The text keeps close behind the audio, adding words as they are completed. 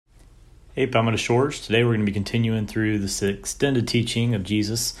Hey, I'm at Shores. Today we're going to be continuing through this extended teaching of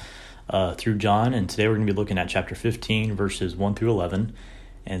Jesus through John, and today we're going to be looking at chapter 15, verses 1 through 11.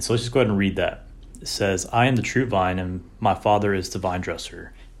 And so let's just go ahead and read that. It says, I am the true vine, and my Father is the vine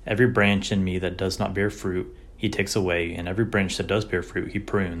dresser. Every branch in me that does not bear fruit, he takes away, and every branch that does bear fruit, he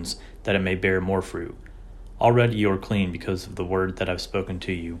prunes, that it may bear more fruit. Already you are clean because of the word that I've spoken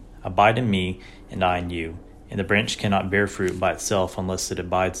to you. Abide in me, and I in you. And the branch cannot bear fruit by itself unless it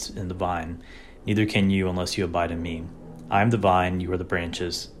abides in the vine. Neither can you unless you abide in me. I am the vine, you are the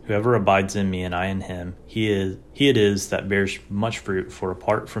branches. Whoever abides in me and I in him, he it is that bears much fruit, for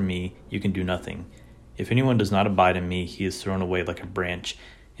apart from me you can do nothing. If anyone does not abide in me, he is thrown away like a branch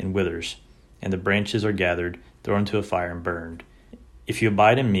and withers, and the branches are gathered, thrown into a fire and burned. If you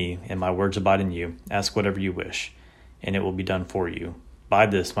abide in me, and my words abide in you, ask whatever you wish, and it will be done for you. By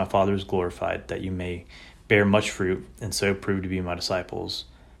this my Father is glorified, that you may bear much fruit, and so prove to be my disciples.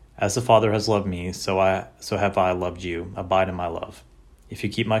 As the Father has loved me, so have I loved you. Abide in my love. If you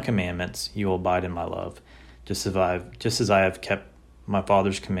keep my commandments, you will abide in my love, just as I have kept my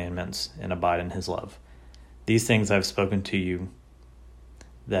Father's commandments and abide in his love. These things I have spoken to you,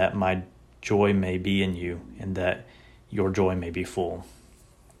 that my joy may be in you, and that your joy may be full.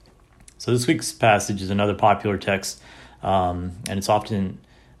 So this week's passage is another popular text, and it's often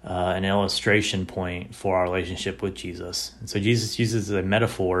an illustration point for our relationship with Jesus. And so Jesus uses a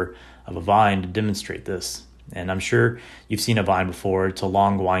metaphor of a vine to demonstrate this. And I'm sure you've seen a vine before. It's a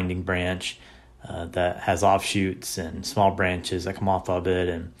long winding branch that has offshoots and small branches that come off of it.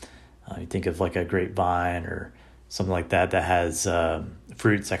 And you think of like a grapevine or something like that has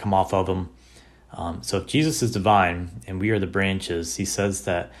fruits that come off of them. So if Jesus is the vine and we are the branches, he says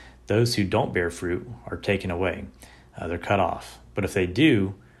that those who don't bear fruit are taken away. They're cut off. But if they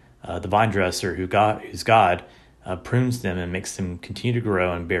do, the vine dresser, who's God, prunes them and makes them continue to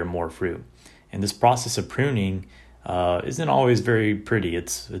grow and bear more fruit. And this process of pruning isn't always very pretty.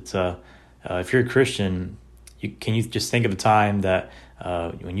 It's if you're a Christian, can you just think of a time that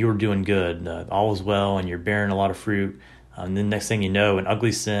when you were doing good, all is well, and you're bearing a lot of fruit, and then next thing you know, an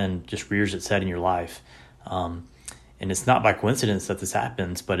ugly sin just rears its head in your life. And it's not by coincidence that this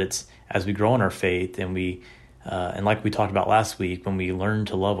happens, but it's as we grow in our faith and like we talked about last week, when we learn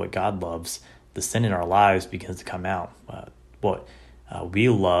to love what God loves, the sin in our lives begins to come out. What we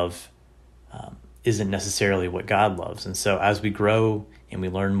love isn't necessarily what God loves. And so as we grow and we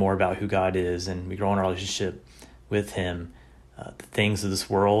learn more about who God is and we grow in our relationship with him, the things of this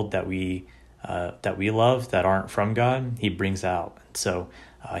world that we love that aren't from God, he brings out. And so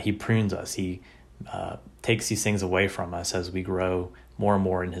he prunes us. He takes these things away from us as we grow more and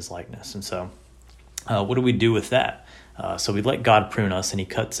more in his likeness. And so what do we do with that? So we let God prune us, and he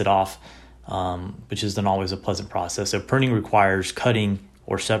cuts it off, which isn't always a pleasant process. So pruning requires cutting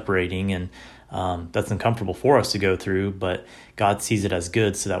or separating, and that's uncomfortable for us to go through, but God sees it as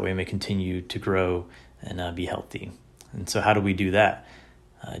good so that we may continue to grow and be healthy. And so how do we do that?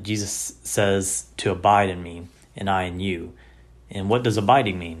 Jesus says to abide in me and I in you. And what does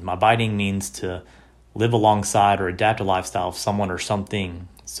abiding mean? Abiding means to live alongside or adapt a lifestyle of someone or something.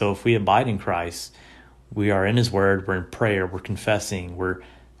 So if we abide in Christ, we are in his word, we're in prayer, we're confessing, we're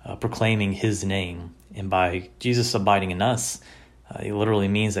proclaiming his name. And by Jesus abiding in us, it literally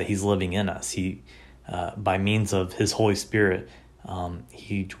means that he's living in us. He, by means of his Holy Spirit,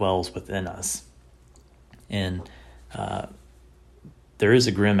 he dwells within us. And there is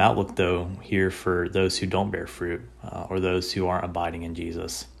a grim outlook, though, here for those who don't bear fruit or those who aren't abiding in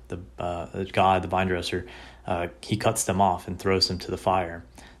Jesus. God, the vine dresser, he cuts them off and throws them to the fire.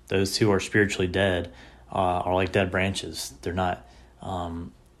 Those who are spiritually dead are like dead branches. They're not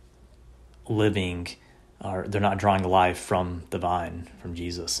living, or they're not drawing life from the vine, from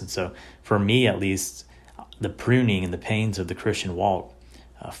Jesus. And so for me, at least, the pruning and the pains of the Christian walk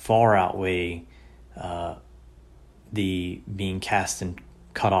far outweigh the being cast and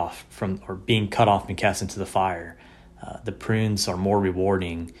cut off from, or being cut off and cast into the fire. The prunes are more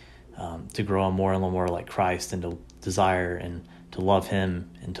rewarding to grow more and more like Christ, and to desire and to love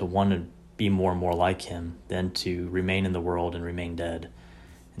him and to want to be more and more like him than to remain in the world and remain dead.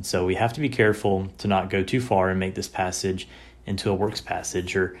 And so we have to be careful to not go too far and make this passage into a works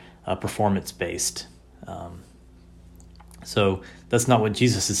passage or a performance-based. So that's not what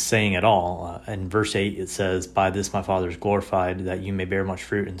Jesus is saying at all. In verse 8, it says, by this my Father is glorified, that you may bear much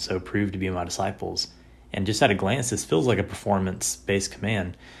fruit and so prove to be my disciples. And just at a glance, this feels like a performance-based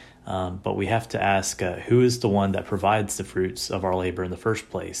command. But we have to ask, who is the one that provides the fruits of our labor in the first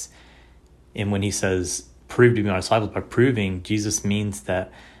place? And when he says, prove to be my disciples, by proving, Jesus means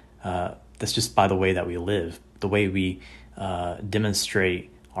that that's just by the way that we live, the way we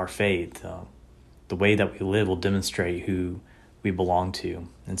demonstrate our faith. The way that we live will demonstrate who we belong to.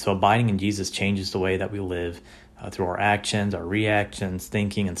 And so abiding in Jesus changes the way that we live through our actions, our reactions,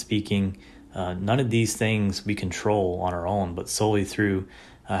 thinking and speaking. None of these things we control on our own, but solely through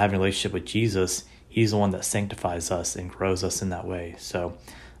having a relationship with Jesus. He's the one that sanctifies us and grows us in that way. So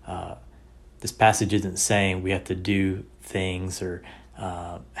this passage isn't saying we have to do things or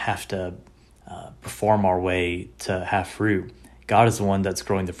have to perform our way to have fruit. God is the one that's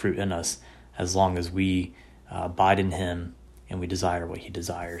growing the fruit in us as long as we abide in him and we desire what he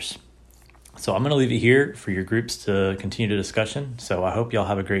desires. So I'm going to leave it here for your groups to continue the discussion. So I hope y'all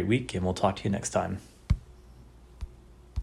have a great week, and we'll talk to you next time.